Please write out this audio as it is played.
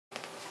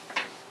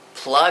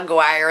Plug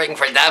wiring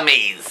for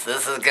dummies.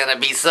 This is going to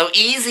be so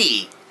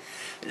easy.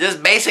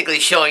 Just basically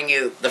showing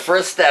you the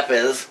first step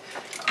is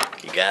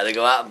you got to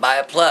go out and buy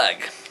a plug.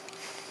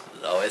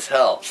 It always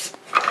helps.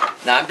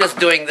 Now I'm just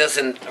doing this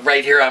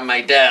right here on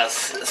my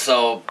desk.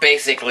 So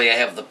basically I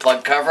have the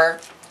plug cover,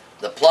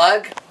 the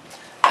plug,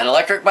 an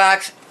electric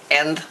box,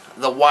 and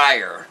the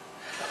wire.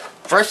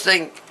 First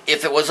thing,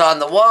 if it was on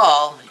the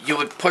wall, you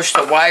would push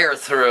the wire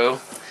through,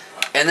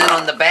 and then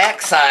on the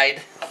back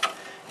side,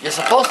 you're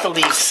supposed to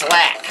leave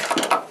slack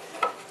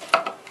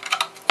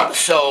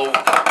so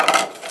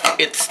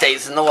it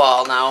stays in the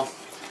wall. Now,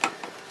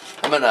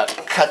 I'm going to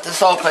cut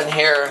this open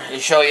here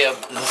and show you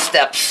the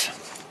steps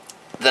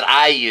that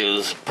I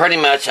use. Pretty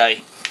much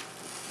I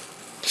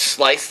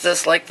slice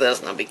this like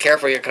this. Now be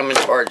careful, you're coming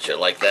towards you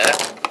like that.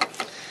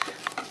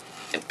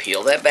 And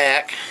peel that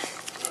back.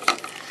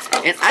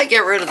 And I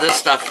get rid of this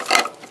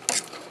stuff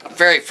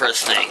very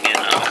first thing, you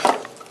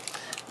know.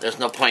 There's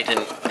no point in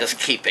just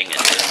keeping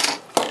it.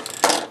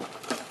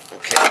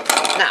 Okay,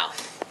 now,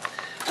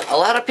 a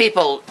lot of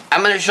people,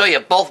 I'm going to show you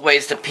both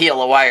ways to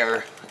peel a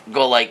wire.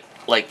 Go like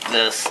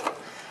this.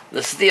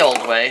 This is the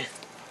old way.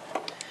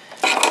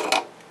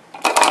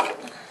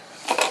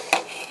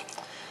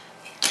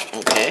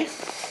 Okay.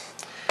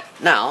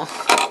 Now,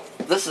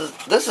 this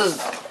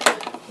is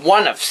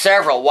one of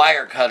several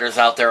wire cutters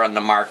out there on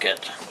the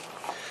market.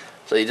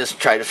 So you just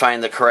try to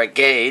find the correct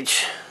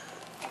gauge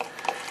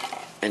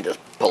and just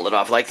pull it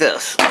off like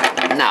this.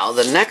 Now,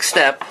 the next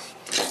step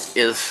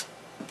is,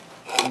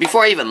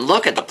 before I even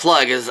look at the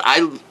plug, is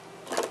I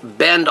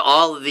bend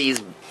all of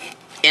these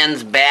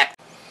ends back.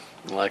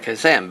 Like I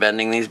say, I'm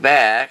bending these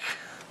back.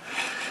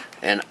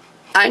 And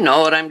I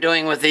know what I'm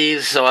doing with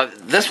these, so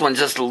this one's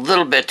just a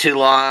little bit too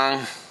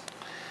long.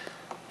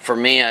 For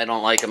me, I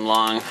don't like them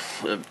long.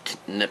 We'll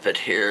nip it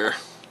here.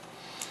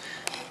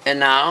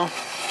 And now,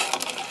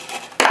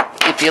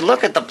 if you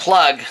look at the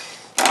plug,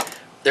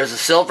 there's a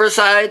silver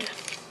side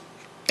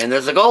and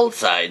there's a gold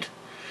side.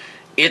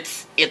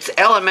 It's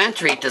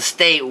elementary to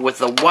stay with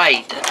the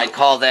white. I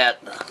call that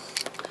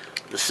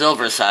the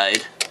silver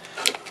side.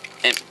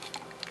 And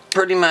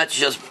pretty much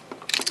just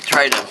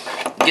try to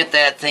get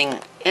that thing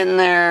in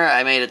there.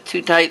 I made it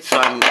too tight, so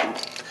I'm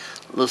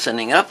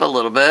loosening up a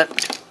little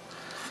bit.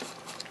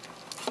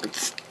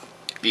 It's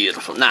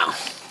beautiful. Now,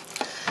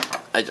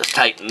 I just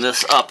tighten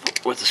this up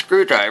with a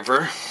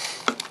screwdriver.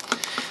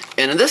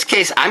 And in this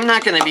case, I'm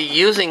not going to be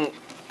using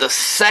the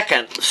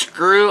second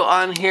screw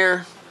on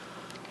here.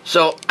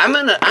 So I'm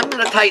gonna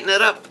tighten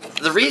it up.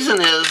 The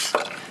reason is,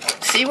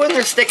 see when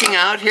they're sticking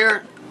out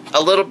here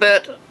a little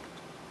bit?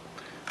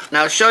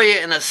 Now I'll show you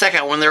in a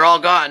second when they're all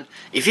gone.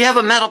 If you have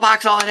a metal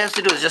box, all it has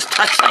to do is just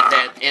touch like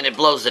that and it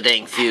blows the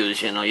dang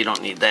fuse, you know, you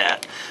don't need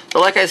that. So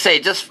like I say,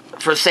 just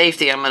for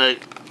safety, I'm gonna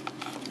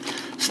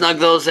snug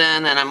those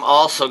in, and I'm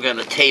also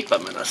gonna tape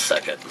them in a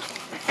second.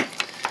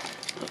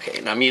 Okay,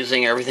 and I'm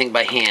using everything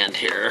by hand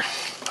here.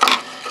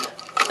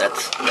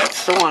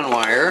 That's the one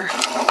wire.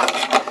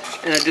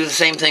 And I do the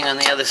same thing on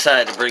the other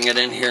side to bring it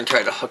in here and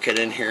try to hook it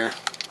in here.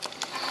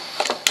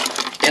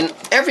 And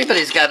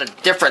everybody's got a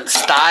different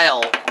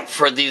style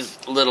for these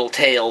little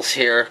tails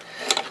here.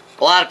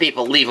 A lot of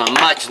people leave them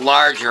much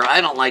larger. I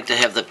don't like to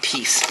have the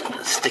piece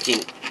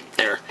sticking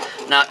there.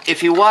 Now,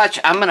 if you watch,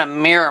 I'm going to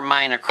mirror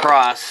mine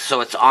across so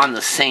it's on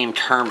the same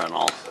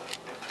terminal.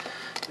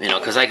 You know,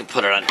 because I can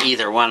put it on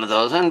either one of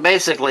those. And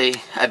basically,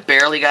 I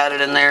barely got it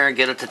in there.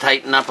 Get it to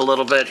tighten up a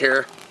little bit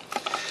here.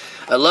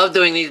 I love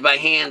doing these by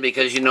hand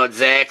because you know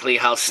exactly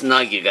how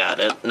snug you got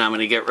it. Now I'm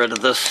going to get rid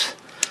of this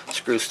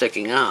screw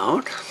sticking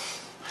out.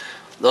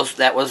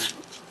 That was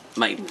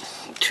my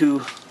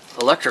 2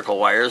 electrical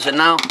wires. And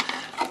now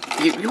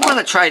you want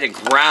to try to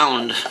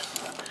ground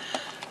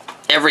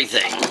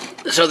everything.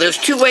 So there's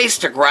 2 ways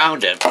to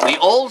ground it. The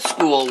old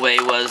school way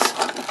was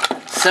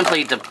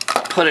simply to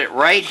put it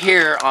right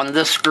here on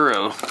this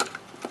screw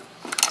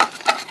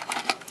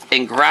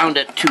and ground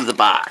it to the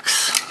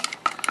box.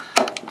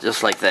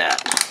 Just like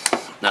that.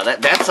 Now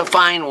that's a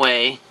fine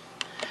way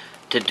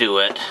to do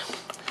it,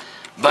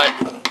 but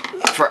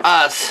for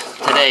us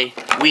today,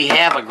 we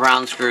have a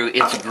ground screw.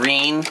 It's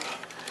green.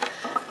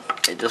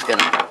 I'm just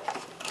gonna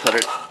put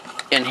it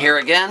in here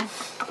again,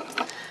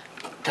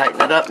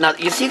 tighten it up. Now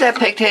you see that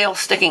pigtail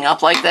sticking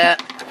up like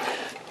that?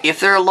 If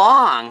they're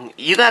long,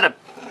 you gotta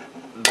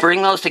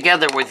bring those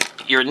together with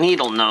your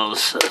needle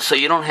nose so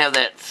you don't have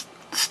that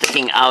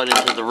sticking out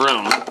into the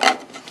room.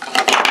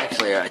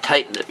 Actually, I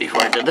tightened it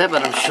before I did that,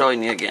 but I'm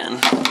showing you again.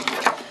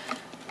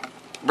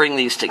 Bring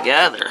these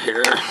together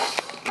here.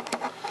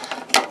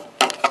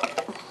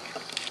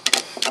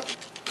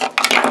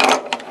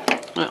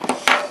 Well,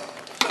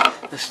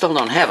 I still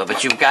don't have it,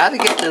 but you've got to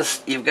get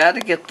this. You've got to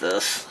get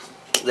this.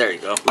 There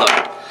you go.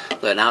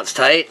 Look, now it's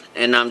tight,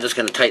 and now I'm just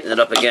going to tighten it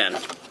up again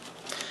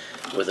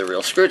with a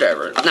real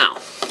screwdriver. Now,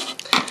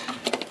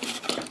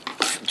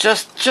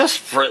 just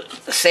for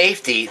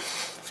safety,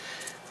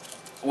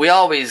 we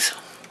always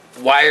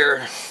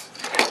wire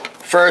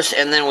first,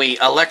 and then we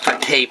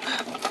electric tape.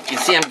 You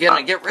see, I'm going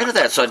to get rid of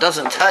that so it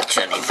doesn't touch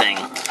anything.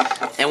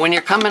 And when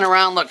you're coming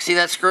around, look, see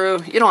that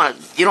screw? You don't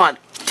want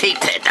to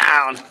taped it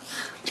down.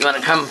 You want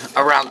to come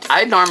around.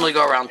 I normally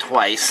go around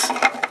twice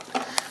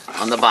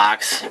on the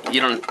box.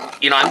 You know,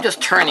 I'm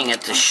just turning it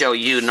to show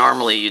you.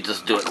 Normally, you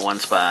just do it in one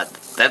spot.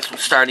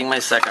 That's starting my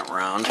second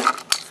round.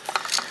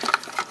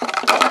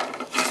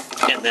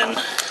 And then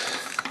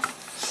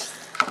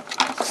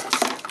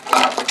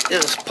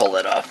just pull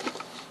it off.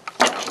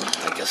 You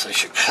know, I guess I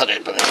should cut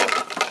it, but I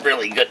have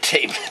really good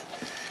tape.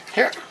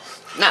 Here.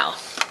 Now,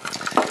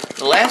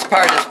 the last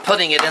part is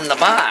putting it in the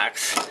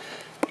box.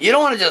 You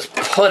don't want to just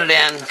put it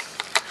in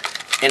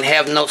and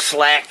have no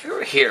slack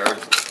here.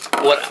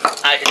 What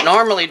I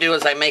normally do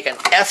is I make an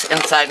S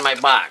inside my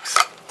box.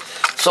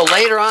 So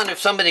later on, if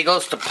somebody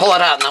goes to pull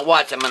it out, now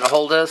watch, I'm going to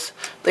hold this,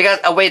 they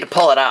got a way to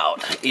pull it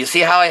out. You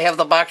see how I have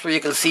the box where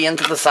you can see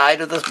into the side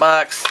of this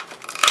box?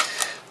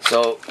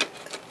 So,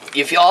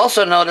 if you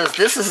also notice,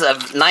 this is a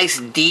nice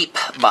deep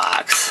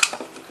box.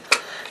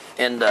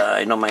 And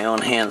I know my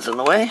own hand's in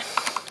the way.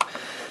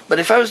 But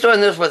if I was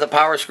doing this with a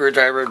power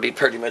screwdriver, it would be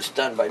pretty much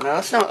done by now.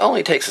 It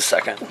only takes a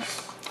second.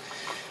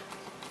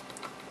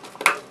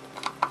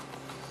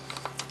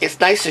 It's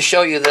nice to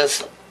show you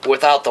this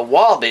without the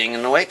wall being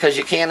in the way, because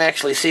you can't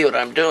actually see what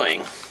I'm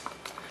doing.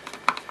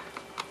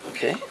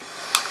 Okay.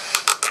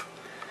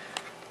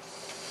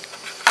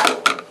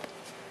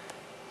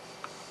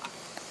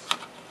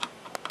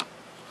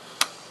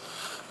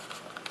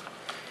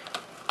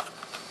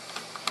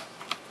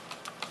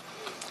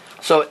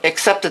 So,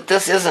 except that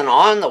this isn't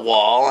on the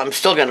wall, I'm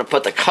still going to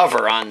put the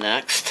cover on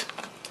next.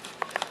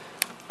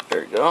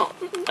 There we go.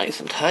 Nice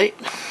and tight.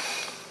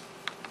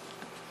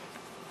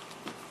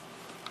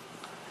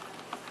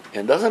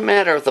 It doesn't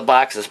matter if the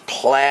box is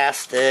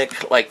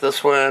plastic, like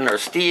this one, or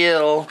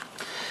steel.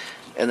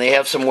 And they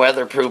have some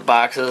weatherproof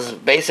boxes.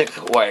 Basic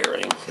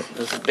wiring.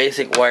 This is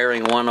basic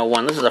wiring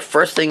 101. This is the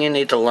first thing you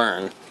need to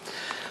learn.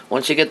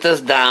 Once you get this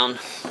down,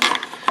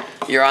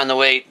 you're on the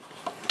way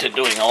to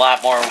doing a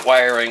lot more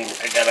wiring.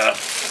 I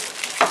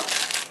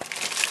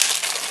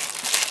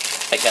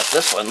got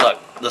this one. Look,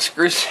 the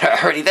screws are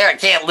already there. I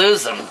can't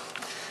lose them.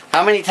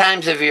 How many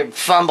times have you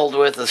fumbled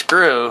with a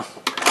screw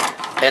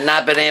and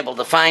not been able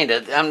to find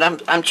it?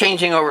 I'm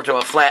changing over to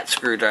a flat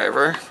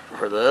screwdriver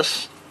for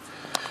this.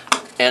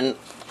 And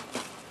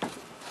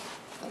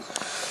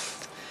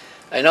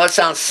I know it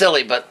sounds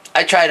silly, but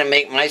I try to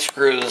make my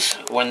screws,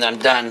 when I'm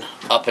done,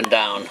 up and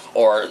down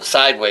or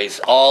sideways,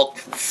 all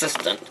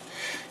consistent.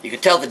 You can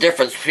tell the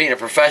difference between a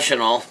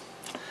professional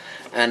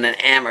and an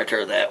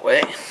amateur that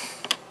way.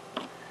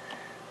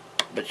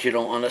 But you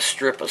don't want to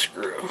strip a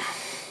screw.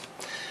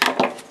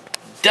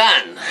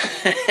 Done!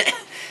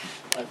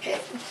 Okay.